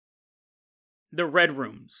the Red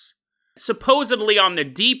Rooms. Supposedly on the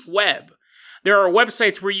deep web, there are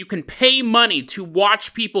websites where you can pay money to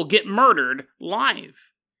watch people get murdered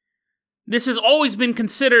live. This has always been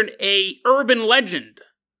considered an urban legend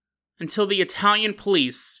until the Italian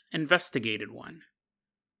police investigated one.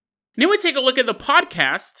 Then we take a look at the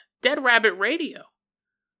podcast, Dead Rabbit Radio.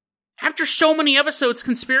 After so many episodes,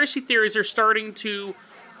 conspiracy theories are starting to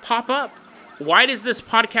pop up. Why does this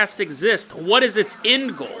podcast exist? What is its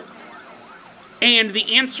end goal? And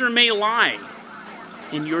the answer may lie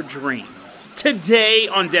in your dreams. Today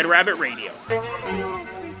on Dead Rabbit Radio.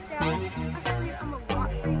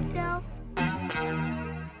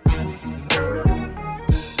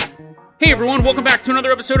 Hey everyone, welcome back to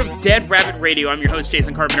another episode of Dead Rabbit Radio. I'm your host,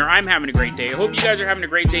 Jason Carpenter. I'm having a great day. I hope you guys are having a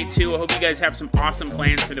great day too. I hope you guys have some awesome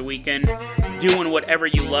plans for the weekend, doing whatever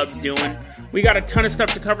you love doing. We got a ton of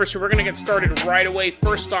stuff to cover, so we're going to get started right away.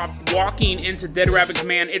 First off, walking into Dead Rabbit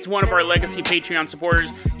Command, it's one of our legacy Patreon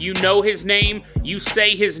supporters. You know his name, you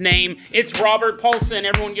say his name. It's Robert Paulson.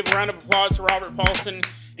 Everyone give a round of applause for Robert Paulson.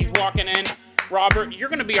 He's walking in. Robert, you're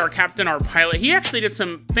going to be our captain, our pilot. He actually did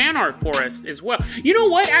some fan art for us as well. You know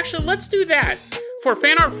what? Actually, let's do that. For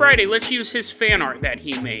Fan Art Friday, let's use his fan art that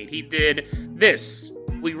he made. He did this.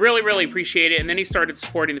 We really, really appreciate it. And then he started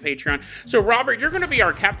supporting the Patreon. So, Robert, you're going to be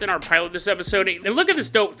our captain, our pilot this episode. And look at this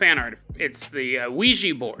dope fan art. It's the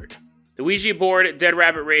Ouija board. The Ouija board, Dead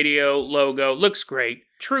Rabbit Radio logo. Looks great.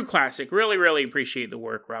 True classic. Really, really appreciate the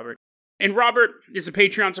work, Robert. And Robert is a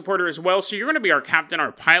Patreon supporter as well, so you're going to be our captain,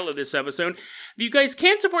 our pilot this episode. If you guys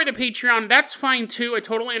can't support the Patreon, that's fine too. I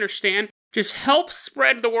totally understand. Just help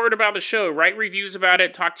spread the word about the show. Write reviews about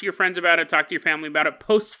it. Talk to your friends about it. Talk to your family about it.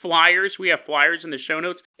 Post flyers. We have flyers in the show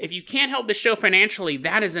notes. If you can't help the show financially,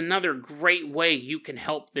 that is another great way you can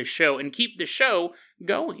help the show and keep the show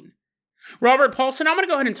going. Robert Paulson, I'm going to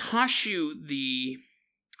go ahead and toss you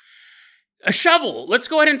a shovel. Let's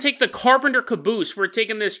go ahead and take the Carpenter caboose. We're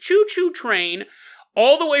taking this choo-choo train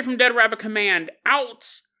all the way from Dead Rabbit Command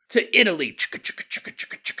out to Italy.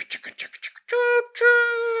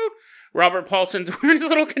 Robert Paulson's wearing his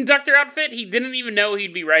little conductor outfit. He didn't even know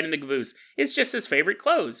he'd be riding the caboose. It's just his favorite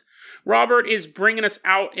clothes. Robert is bringing us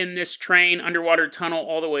out in this train, underwater tunnel,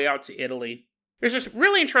 all the way out to Italy. There's this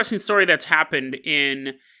really interesting story that's happened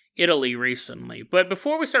in Italy recently. But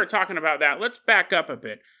before we start talking about that, let's back up a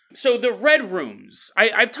bit. So the Red Rooms,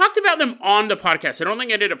 I've talked about them on the podcast. I don't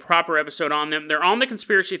think I did a proper episode on them. They're on the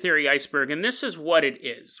Conspiracy Theory iceberg, and this is what it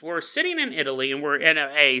is. We're sitting in Italy, and we're in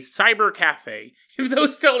a cyber cafe, if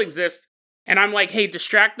those still exist. And I'm like, hey,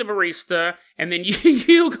 distract the barista, and then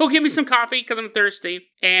you go get me some coffee because I'm thirsty,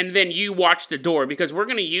 and then you watch the door, because we're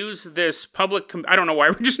going to use this public, I don't know why,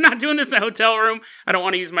 we're just not doing this in a hotel room. I don't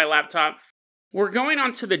want to use my laptop. We're going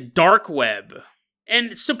onto the dark web.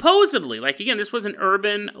 And supposedly, like, again, this was an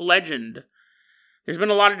urban legend. There's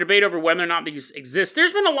been a lot of debate over whether or not these exist.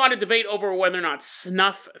 There's been a lot of debate over whether or not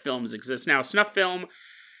snuff films exist. Now, snuff film,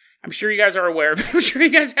 I'm sure you guys are aware of it. I'm sure you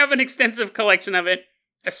guys have an extensive collection of it.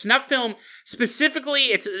 A snuff film, specifically,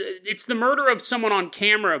 it's the murder of someone on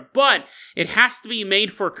camera, but it has to be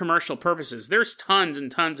made for commercial purposes. There's tons and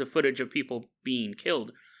tons of footage of people being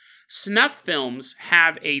killed. Snuff films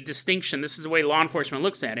have a distinction. This is the way law enforcement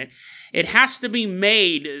looks at it. It has to be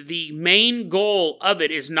made. The main goal of it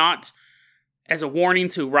is not as a warning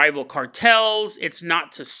to rival cartels. It's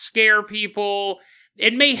not to scare people.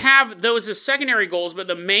 It may have those as secondary goals, but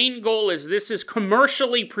the main goal is this is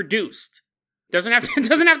commercially produced. It doesn't have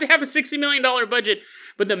to have a $60 million budget,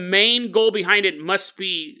 but the main goal behind it must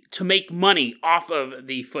be to make money off of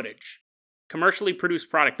the footage. Commercially produced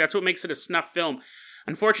product. That's what makes it a snuff film.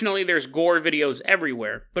 Unfortunately, there's gore videos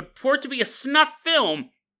everywhere. But for it to be a snuff film,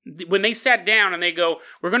 when they sat down and they go,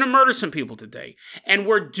 we're going to murder some people today, and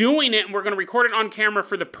we're doing it, and we're going to record it on camera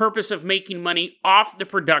for the purpose of making money off the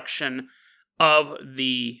production of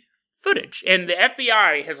the footage. And the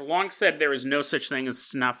FBI has long said there is no such thing as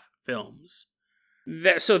snuff films.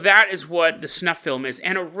 So that is what the snuff film is.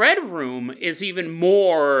 And a red room is even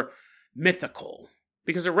more mythical.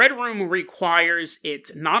 Because a red room requires it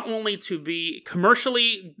not only to be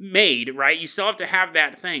commercially made, right? You still have to have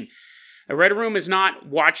that thing. A red room is not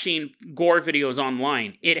watching gore videos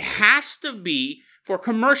online. It has to be for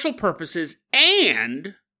commercial purposes,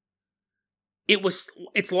 and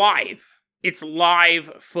it's live. It's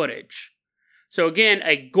live footage. So again,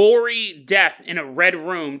 a gory death in a red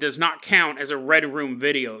room does not count as a red room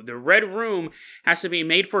video. The red room has to be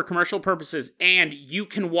made for commercial purposes, and you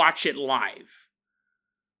can watch it live.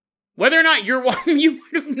 Whether or not you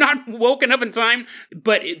might have not woken up in time,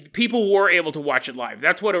 but people were able to watch it live.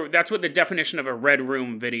 That's what the definition of a red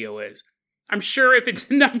room video is. I'm sure if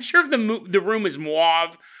the room is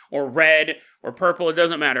mauve or red or purple, it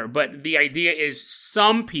doesn't matter. But the idea is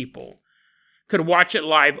some people could watch it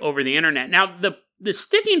live over the internet. Now, the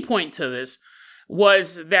sticking point to this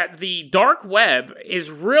was that the dark web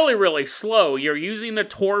is really, really slow. You're using the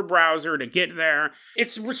Tor browser to get there.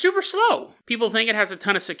 It's super slow. People think it has a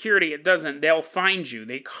ton of security. It doesn't. They'll find you.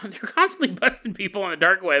 They're constantly busting people on the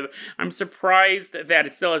dark web. I'm surprised that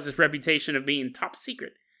it still has this reputation of being top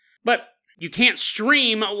secret. But you can't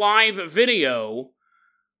stream live video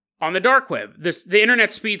on the dark web. The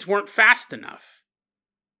internet speeds weren't fast enough.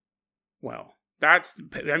 Well,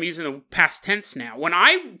 I'm using the past tense now. When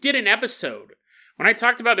I did an episode, when I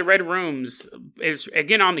talked about the Red Rooms, is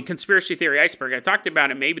again on the conspiracy theory iceberg, I talked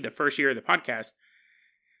about it maybe the first year of the podcast.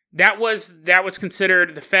 That was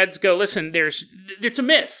considered, the feds go, listen, it's a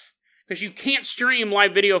myth. Because you can't stream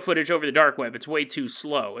live video footage over the dark web. It's way too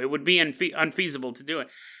slow. It would be unfeasible to do it.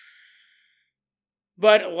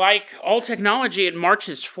 But like all technology, it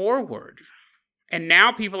marches forward. And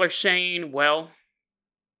now people are saying, well,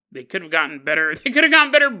 they could have gotten better. They could have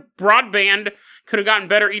gotten better broadband, could have gotten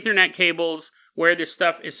better Ethernet cables where this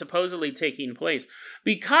stuff is supposedly taking place.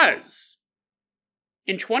 Because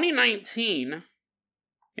in 2019,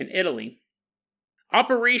 in Italy,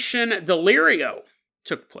 Operation Delirio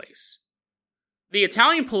took place. The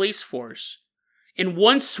Italian police force, in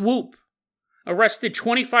one swoop, arrested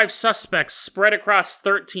 25 suspects spread across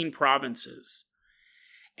 13 provinces.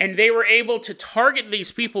 And they were able to target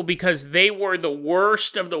these people because they were the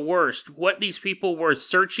worst of the worst. What these people were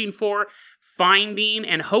searching for, finding,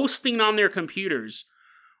 and hosting on their computers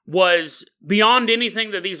was beyond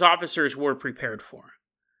anything that these officers were prepared for.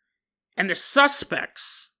 And the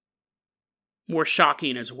suspects were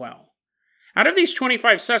shocking as well. Out of these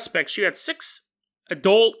 25 suspects, you had 6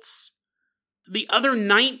 adults. The other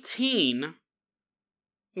 19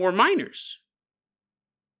 were minors.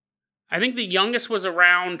 I think the youngest was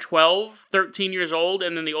around 12, 13 years old,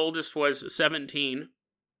 and then the oldest was 17.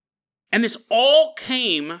 And this all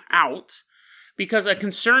came out because a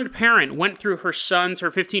concerned parent went through her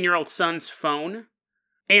 15-year-old son's phone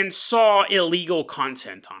and saw illegal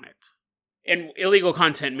content on it. And illegal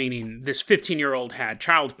content meaning this 15-year-old had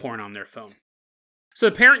child porn on their phone. So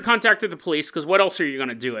the parent contacted the police, because what else are you going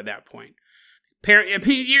to do at that point?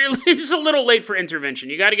 It's a little late for intervention.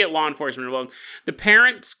 You got to get law enforcement involved. The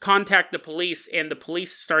parents contact the police, and the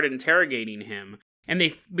police started interrogating him. And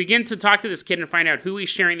they begin to talk to this kid and find out who he's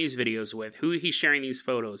sharing these videos with, who he's sharing these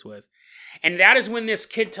photos with. And that is when this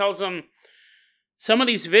kid tells them, some of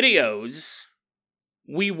these videos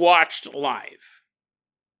we watched live.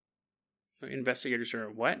 Investigators are,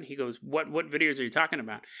 what? He goes, what videos are you talking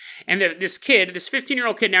about? And this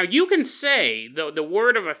 15-year-old kid, now you can say the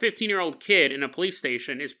word of a 15-year-old kid in a police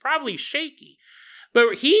station is probably shaky,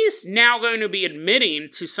 but he's now going to be admitting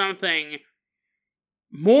to something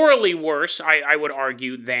morally worse, I would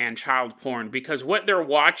argue, than child porn, because what they're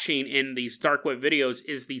watching in these dark web videos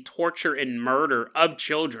is the torture and murder of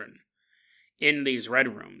children in these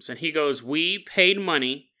red rooms. And he goes, we paid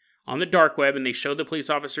money on the dark web, and they show the police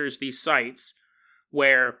officers these sites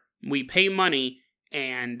where we pay money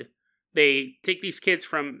and they take these kids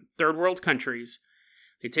from third world countries,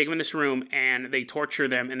 they take them in this room and they torture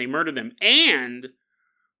them and they murder them. And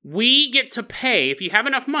we get to pay, if you have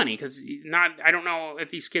enough money, because I don't know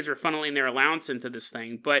if these kids are funneling their allowance into this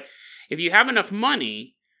thing, but if you have enough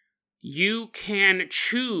money, you can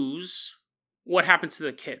choose what happens to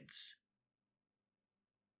the kids.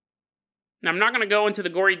 Now, I'm not going to go into the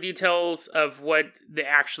gory details of what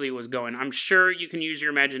actually was going on. I'm sure you can use your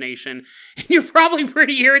imagination, and you're probably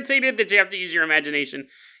pretty irritated that you have to use your imagination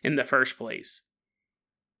in the first place.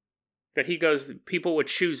 But he goes, people would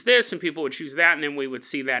choose this, and people would choose that, and then we would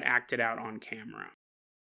see that acted out on camera.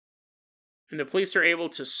 And the police are able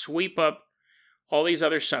to sweep up all these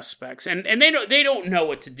other suspects, and they don't know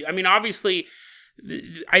what to do. I mean, obviously,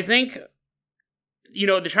 I think,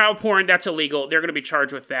 the child porn, that's illegal. They're going to be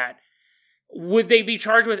charged with that. Would they be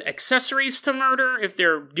charged with accessories to murder if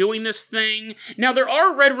they're doing this thing? Now, there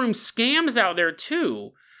are Red Room scams out there,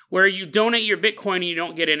 too, where you donate your Bitcoin and you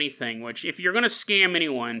don't get anything, which, if you're going to scam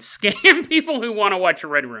anyone, scam people who want to watch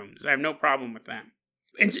Red Rooms. I have no problem with that.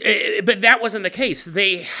 But that wasn't the case.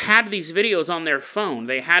 They had these videos on their phone.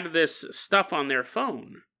 They had this stuff on their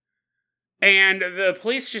phone. And the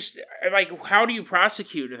police just, how do you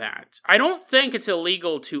prosecute that? I don't think it's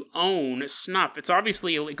illegal to own snuff. It's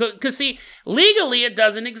obviously illegal. Because, see, legally it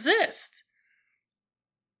doesn't exist.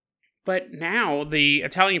 But now the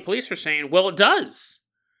Italian police are saying, well, it does.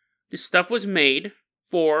 This stuff was made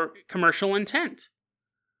for commercial intent.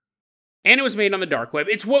 And it was made on the dark web.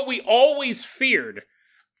 It's what we always feared.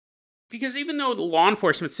 Because even though the law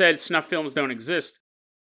enforcement said snuff films don't exist,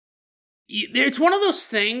 it's one of those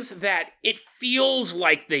things that it feels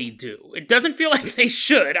like they do. It doesn't feel like they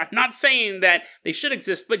should. I'm not saying that they should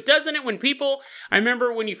exist, but doesn't it when people... I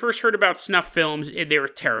remember when you first heard about snuff films, they were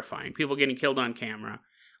terrifying. People getting killed on camera.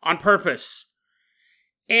 On purpose.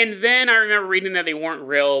 And then I remember reading that they weren't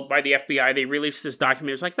real by the FBI. They released this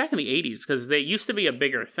document. It was like back in the 80s, because they used to be a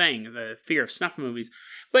bigger thing, the fear of snuff movies.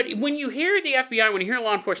 But when you hear the FBI, when you hear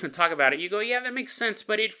law enforcement talk about it, you go, yeah, that makes sense,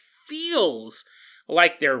 but it feels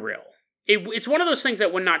like they're real. It's one of those things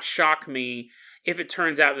that would not shock me if it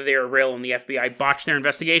turns out that they are real and the FBI botched their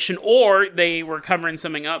investigation, or they were covering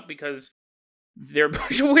something up because they're a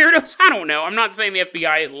bunch of weirdos. I don't know. I'm not saying the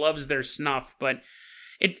FBI loves their snuff, but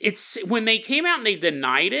it's when they came out and they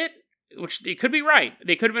denied it, which they could be right.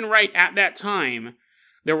 They could have been right at that time.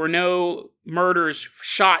 There were no murders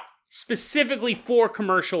shot specifically for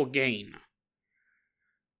commercial gain.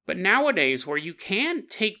 But nowadays, where you can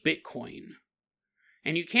take Bitcoin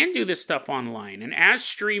and you can do this stuff online, and as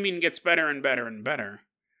streaming gets better and better and better,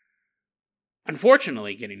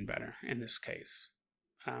 unfortunately getting better in this case,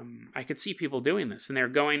 I could see people doing this. And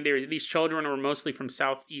these children were mostly from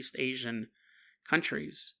Southeast Asian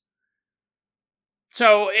countries.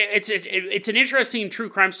 So it's an interesting true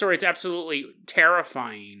crime story. It's absolutely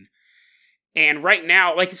terrifying. And right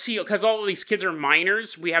now, because all of these kids are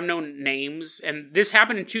minors, we have no names. And this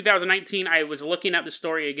happened in 2019. I was looking at the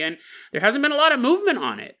story again. There hasn't been a lot of movement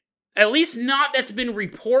on it. At least not that's been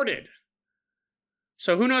reported.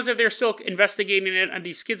 So who knows if they're still investigating it. And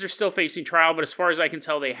these kids are still facing trial, but as far as I can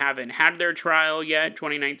tell, they haven't had their trial yet,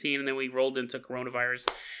 2019, and then we rolled into coronavirus.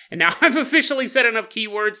 And now I've officially said enough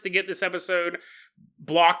keywords to get this episode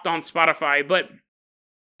blocked on Spotify. But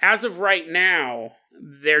as of right now,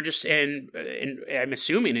 they're just I'm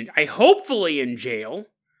assuming, hopefully in jail.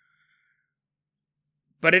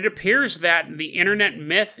 But it appears that the internet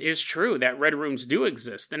myth is true, that red rooms do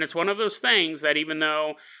exist. And it's one of those things that even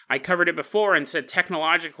though I covered it before and said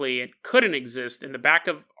technologically it couldn't exist, in the back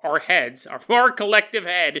of our heads, our collective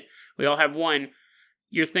head, we all have one,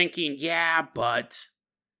 you're thinking, yeah, but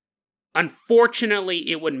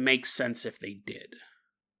unfortunately it would make sense if they did.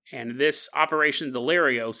 And this Operation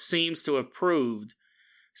Delirio seems to have proved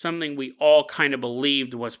something we all kind of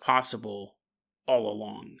believed was possible all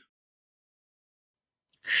along.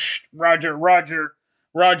 Roger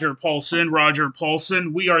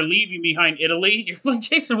Paulson, we are leaving behind Italy. You're like,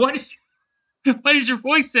 Jason, why does your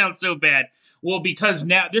voice sound so bad? Well, because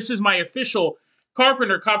now this is my official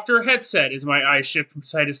Carpenter Copter headset as my eyes shift from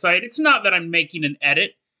side to side. It's not that I'm making an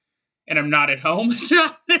edit and I'm not at home.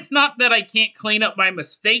 It's not that I can't clean up my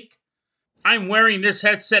mistake. I'm wearing this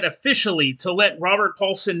headset officially to let Robert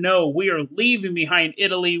Paulson know we are leaving behind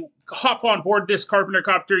Italy. Hop on board this Carpenter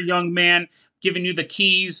Copter, young man, giving you the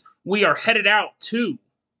keys. We are headed out to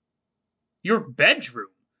your bedroom.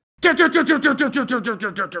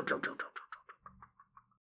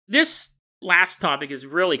 This last topic is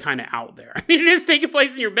really kind of out there. I mean, it is taking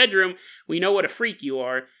place in your bedroom. We know what a freak you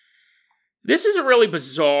are. This is a really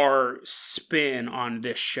bizarre spin on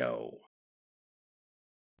this show.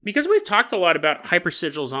 Because we've talked a lot about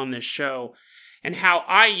hypersigils on this show, and how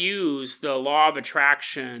I use the law of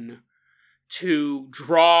attraction to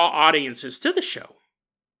draw audiences to the show.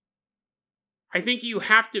 I think you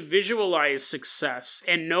have to visualize success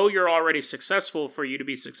and know you're already successful for you to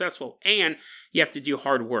be successful, and you have to do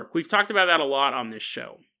hard work. We've talked about that a lot on this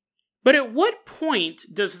show. But at what point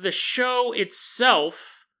does the show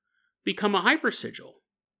itself become a hypersigil?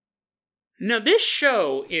 Now, this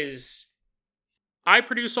show is... I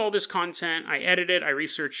produce all this content, I edit it, I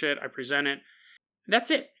research it, I present it.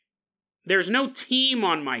 That's it. There's no team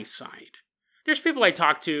on my side. There's people I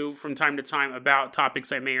talk to from time to time about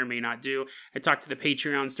topics I may or may not do. I talk to the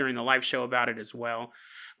Patreons during the live show about it as well.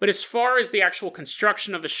 But as far as the actual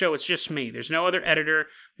construction of the show, it's just me. There's no other editor,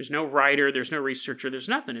 there's no writer, there's no researcher, there's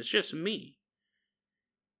nothing. It's just me.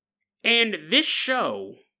 And this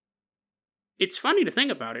show, it's funny to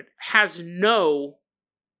think about it, has no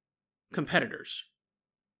competitors.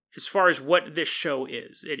 As far as what this show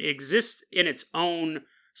is. It exists in its own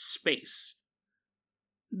space.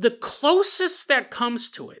 The closest that comes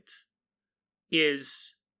to it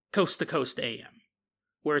is Coast to Coast AM,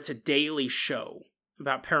 where it's a daily show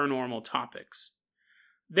about paranormal topics.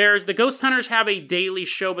 There's the Ghost Hunters have a daily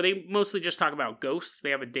show, but they mostly just talk about ghosts. They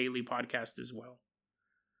have a daily podcast as well.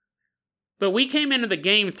 But we came into the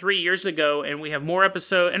game 3 years ago, and we have more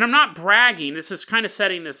episodes. And I'm not bragging. This is kind of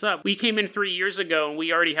setting this up. We came in 3 years ago, and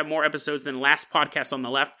we already have more episodes than Last Podcast on the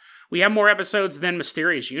Left. We have more episodes than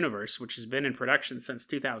Mysterious Universe, which has been in production since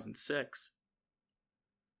 2006.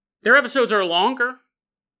 Their episodes are longer.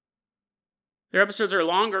 Their episodes are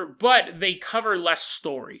longer, but they cover less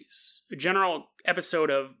stories. A general episode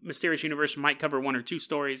of Mysterious Universe might cover 1 or 2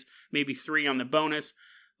 stories, maybe 3 on the bonus.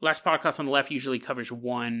 Last Podcast on the Left usually covers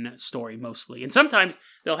 1 story mostly. And sometimes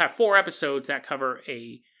they'll have 4 episodes that cover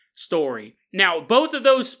a story. Now, both of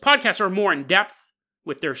those podcasts are more in depth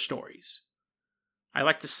with their stories. I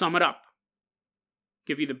like to sum it up.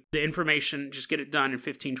 Give you the information, just get it done in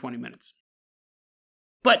 15, 20 minutes.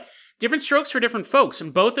 But different strokes for different folks,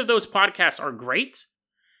 and both of those podcasts are great.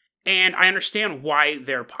 And I understand why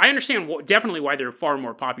definitely why they're far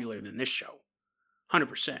more popular than this show.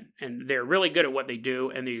 100%. And they're really good at what they do,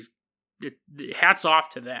 and hats off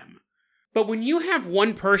to them. But when you have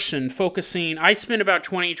one person focusing, I spend about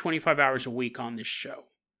 20, 25 hours a week on this show.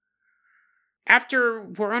 After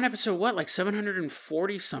we're on episode, like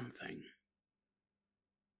 740 something.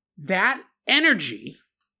 That energy,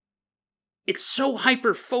 it's so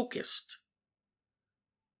hyper-focused.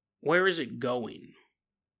 Where is it going?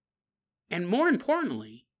 And more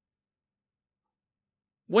importantly,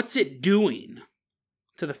 what's it doing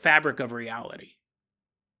to the fabric of reality?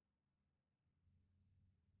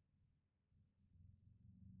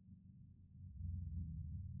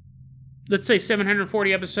 Let's say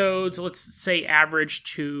 740 episodes. Let's say average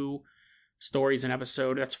 2 stories an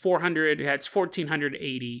episode. That's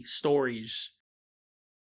 1,480 stories.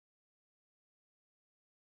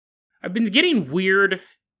 I've been getting weird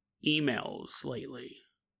emails lately.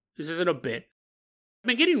 This isn't a bit. I've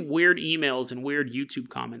been getting weird emails and weird YouTube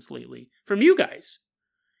comments lately from you guys.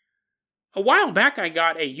 A while back, I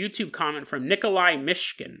got a YouTube comment from Nikolai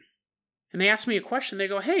Mishkin. And they asked me a question. They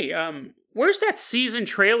go, hey, where's that season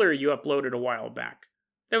trailer you uploaded a while back?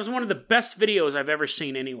 That was one of the best videos I've ever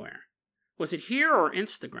seen anywhere. Was it here or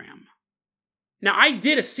Instagram? Now, I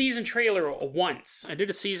did a season trailer once. I did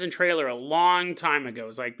a season trailer a long time ago. It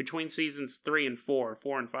was like between seasons 3 and 4,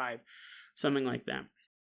 4 and 5, something like that.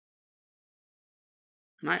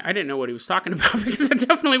 And I didn't know what he was talking about because it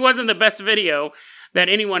definitely wasn't the best video that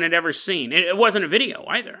anyone had ever seen. It wasn't a video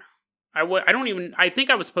either. I think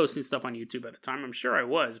I was posting stuff on YouTube at the time. I'm sure I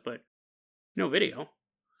was, but no video.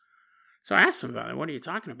 So I asked him about it. What are you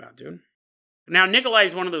talking about, dude? Now, Nikolai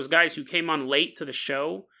is one of those guys who came on late to the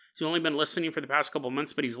show. He's only been listening for the past couple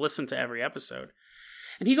months, but he's listened to every episode.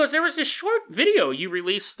 And he goes, there was this short video you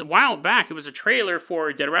released a while back. It was a trailer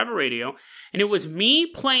for Dead Rabbit Radio. And it was me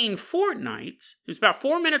playing Fortnite. It was about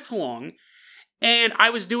 4 minutes long. And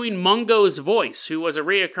I was doing Mungo's voice, who was a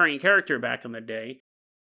reoccurring character back in the day.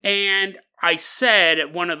 And I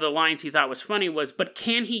said, one of the lines he thought was funny was, but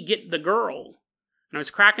can he get the girl? And I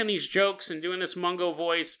was cracking these jokes and doing this Mungo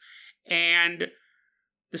voice. And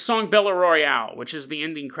the song Bella Royale, which is the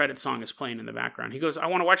ending credit song, is playing in the background. He goes, I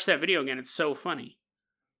want to watch that video again. It's so funny.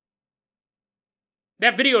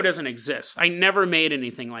 That video doesn't exist. I never made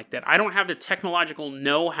anything like that. I don't have the technological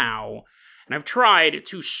know-how, and I've tried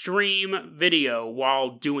to stream video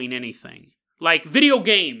while doing anything. Like video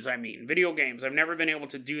games, Video games. I've never been able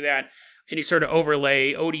to do that. Any sort of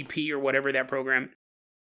overlay, ODP or whatever that program,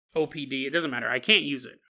 OPD, it doesn't matter. I can't use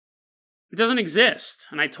it. It doesn't exist.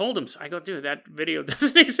 And I told him, I go, dude, that video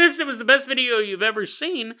doesn't exist. It was the best video you've ever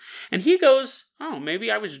seen. And he goes, oh, maybe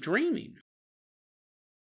I was dreaming.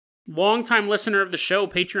 Longtime listener of the show,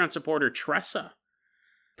 Patreon supporter Tressa,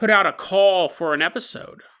 put out a call for an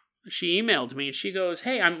episode. She emailed me and she goes,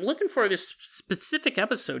 hey, I'm looking for this specific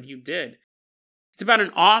episode you did. It's about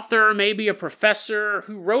an author, maybe a professor,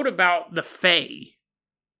 who wrote about the Fae.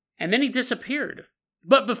 And then he disappeared.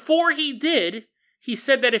 But before he did, he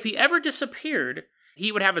said that if he ever disappeared,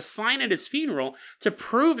 he would have a sign at his funeral to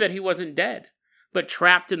prove that he wasn't dead, but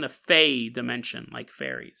trapped in the Fae dimension, like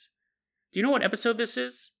fairies. Do you know what episode this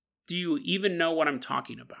is? Do you even know what I'm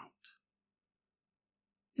talking about?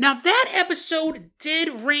 Now, that episode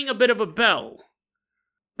did ring a bit of a bell,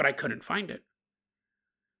 but I couldn't find it.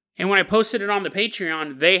 And when I posted it on the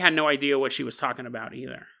Patreon, they had no idea what she was talking about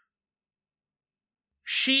either.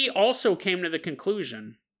 She also came to the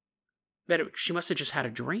conclusion that she must have just had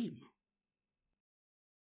a dream.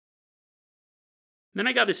 Then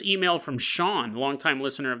I got this email from Sean, longtime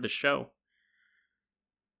listener of the show.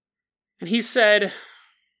 And he said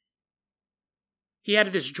he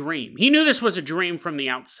had this dream. He knew this was a dream from the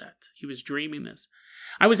outset. He was dreaming this.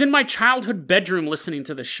 I was in my childhood bedroom listening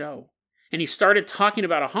to the show, and he started talking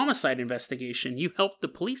about a homicide investigation you helped the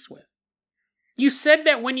police with. You said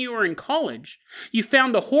that when you were in college, you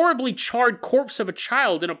found the horribly charred corpse of a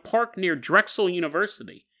child in a park near Drexel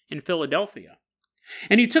University in Philadelphia.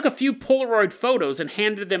 And you took a few Polaroid photos and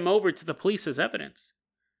handed them over to the police as evidence.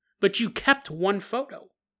 But you kept one photo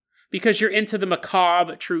because you're into the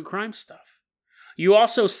macabre true crime stuff. You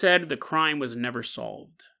also said the crime was never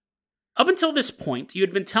solved. Up until this point, you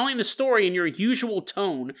had been telling the story in your usual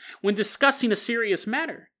tone when discussing a serious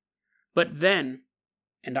matter. But then,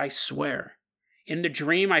 and I swear, in the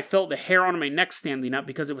dream I felt the hair on my neck standing up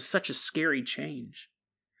because it was such a scary change.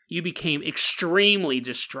 You became extremely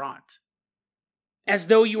distraught, as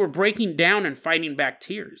though you were breaking down and fighting back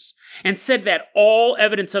tears, and said that all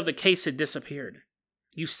evidence of the case had disappeared.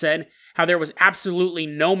 You said how there was absolutely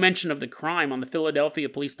no mention of the crime on the Philadelphia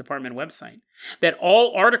Police Department website, that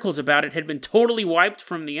all articles about it had been totally wiped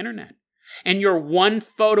from the internet, and your one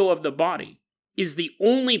photo of the body is the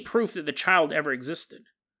only proof that the child ever existed.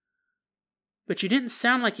 But you didn't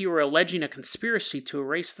sound like you were alleging a conspiracy to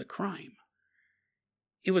erase the crime.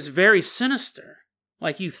 It was very sinister,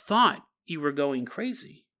 like you thought you were going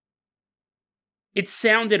crazy. It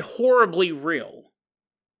sounded horribly real,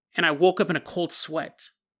 and I woke up in a cold sweat,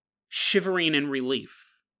 shivering in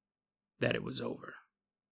relief that it was over.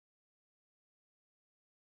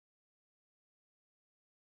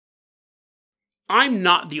 I'm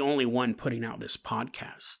not the only one putting out this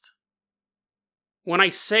podcast. When I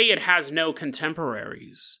say it has no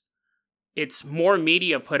contemporaries, it's more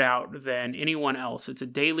media put out than anyone else. It's a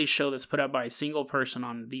daily show that's put out by a single person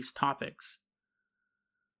on these topics.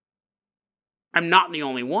 I'm not the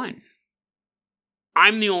only one.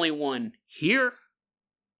 I'm the only one here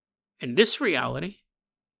in this reality.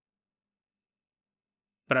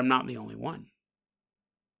 But I'm not the only one.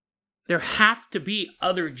 There have to be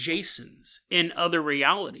other Jasons in other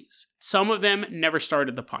realities. Some of them never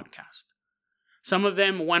started the podcast. Some of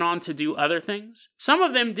them went on to do other things. Some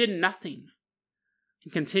of them did nothing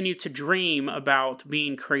and continued to dream about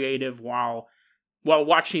being creative while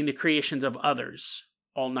watching the creations of others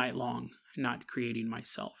all night long, not creating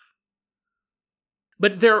myself.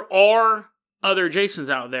 But there are other Jasons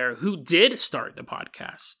out there who did start the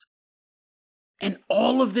podcast. And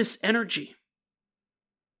all of this energy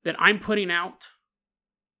that I'm putting out,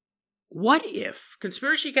 what if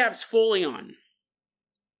Conspiracy Caps fully on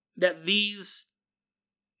that these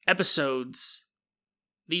episodes,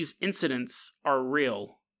 these incidents are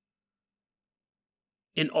real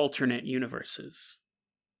in alternate universes?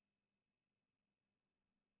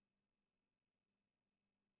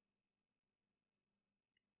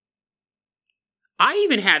 I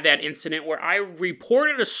even had that incident where I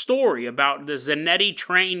reported a story about the Zanetti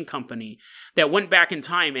train company that went back in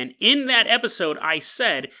time. And in that episode, I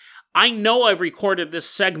said, I know I've recorded this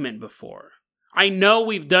segment before. I know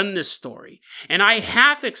we've done this story. And I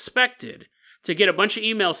half expected to get a bunch of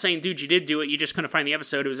emails saying, dude, you did do it. You just couldn't find the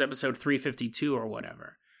episode. It was episode 352 or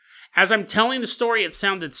whatever. As I'm telling the story, it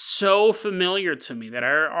sounded so familiar to me that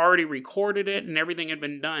I already recorded it and everything had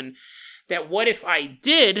been done, that what if I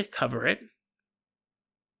did cover it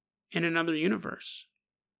in another universe?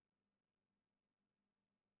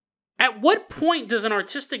 At what point does an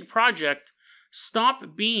artistic project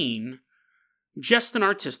stop being just an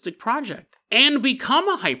artistic project and become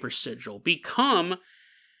a hypersigil, become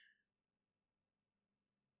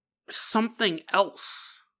something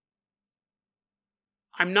else?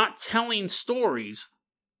 I'm not telling stories.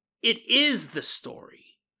 It is the story.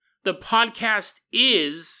 The podcast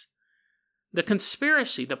is the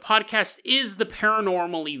conspiracy. The podcast is the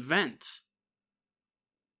paranormal event.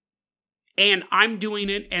 And I'm doing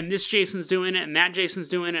it, and this Jason's doing it, and that Jason's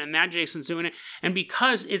doing it, and that Jason's doing it. And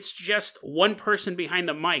because it's just one person behind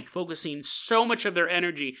the mic focusing so much of their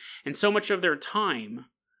energy and so much of their time,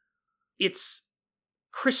 it's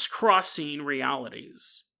crisscrossing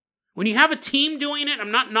realities. When you have a team doing it,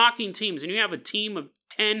 I'm not knocking teams, and you have a team of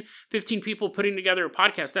 10, 15 people putting together a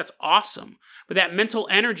podcast, that's awesome. But that mental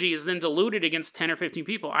energy is then diluted against 10 or 15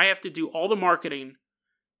 people. I have to do all the marketing,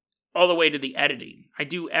 all the way to the editing. I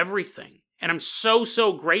do everything. And I'm so,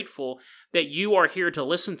 so grateful that you are here to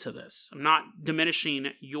listen to this. I'm not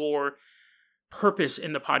diminishing your purpose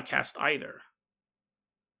in the podcast either.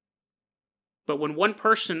 But when one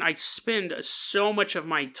person, I spend so much of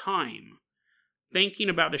my time thinking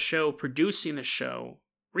about the show, producing the show,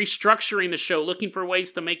 restructuring the show, looking for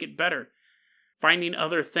ways to make it better, finding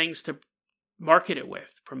other things to market it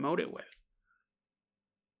with, promote it with.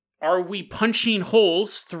 Are we punching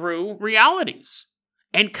holes through realities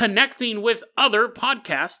and connecting with other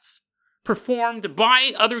podcasts performed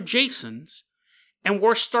by other Jasons, and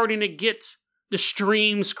we're starting to get the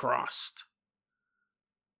streams crossed?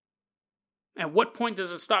 At what point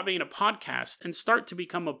does it stop being a podcast and start to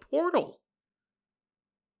become a portal?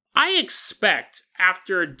 I expect,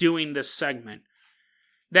 after doing this segment,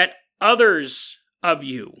 that others of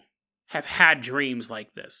you have had dreams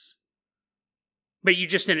like this. But you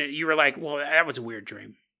just didn't, you were like, well, that was a weird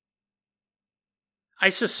dream. I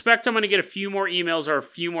suspect I'm going to get a few more emails or a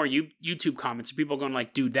few more YouTube comments. People going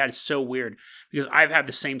like, dude, that is so weird. Because I've had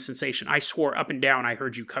the same sensation. I swore up and down I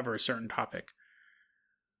heard you cover a certain topic.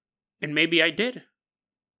 And maybe I did.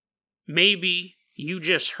 Maybe you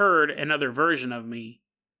just heard another version of me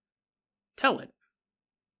tell it.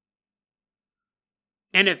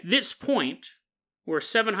 And at this point, we're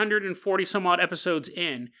 740 some odd episodes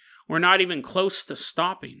in, we're not even close to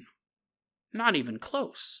stopping. Not even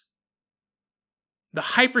close. The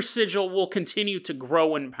hypersigil will continue to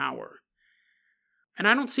grow in power. And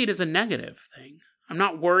I don't see it as a negative thing. I'm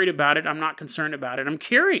not worried about it. I'm not concerned about it. I'm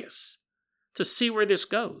curious to see where this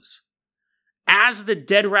goes. As the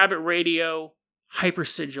Dead Rabbit Radio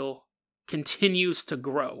hypersigil continues to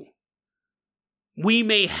grow, we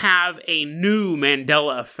may have a new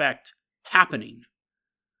Mandela effect happening.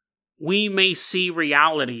 We may see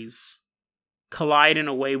realities collide in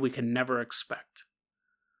a way we can never expect.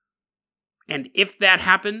 And if that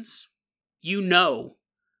happens, you know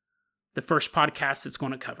the first podcast that's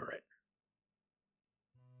going to cover it.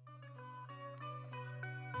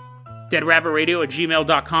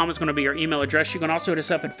 DeadRabbitRadio@gmail.com is going to be your email address. You can also hit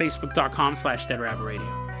us up at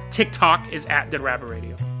Facebook.com/DeadRabbitRadio. TikTok is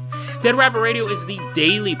 @DeadRabbitRadio. Dead Rabbit Radio is the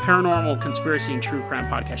daily paranormal, conspiracy, and true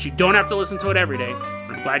crime podcast. You don't have to listen to it every day.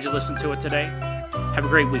 I'm glad you listened to it today. Have a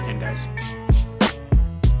great weekend, guys.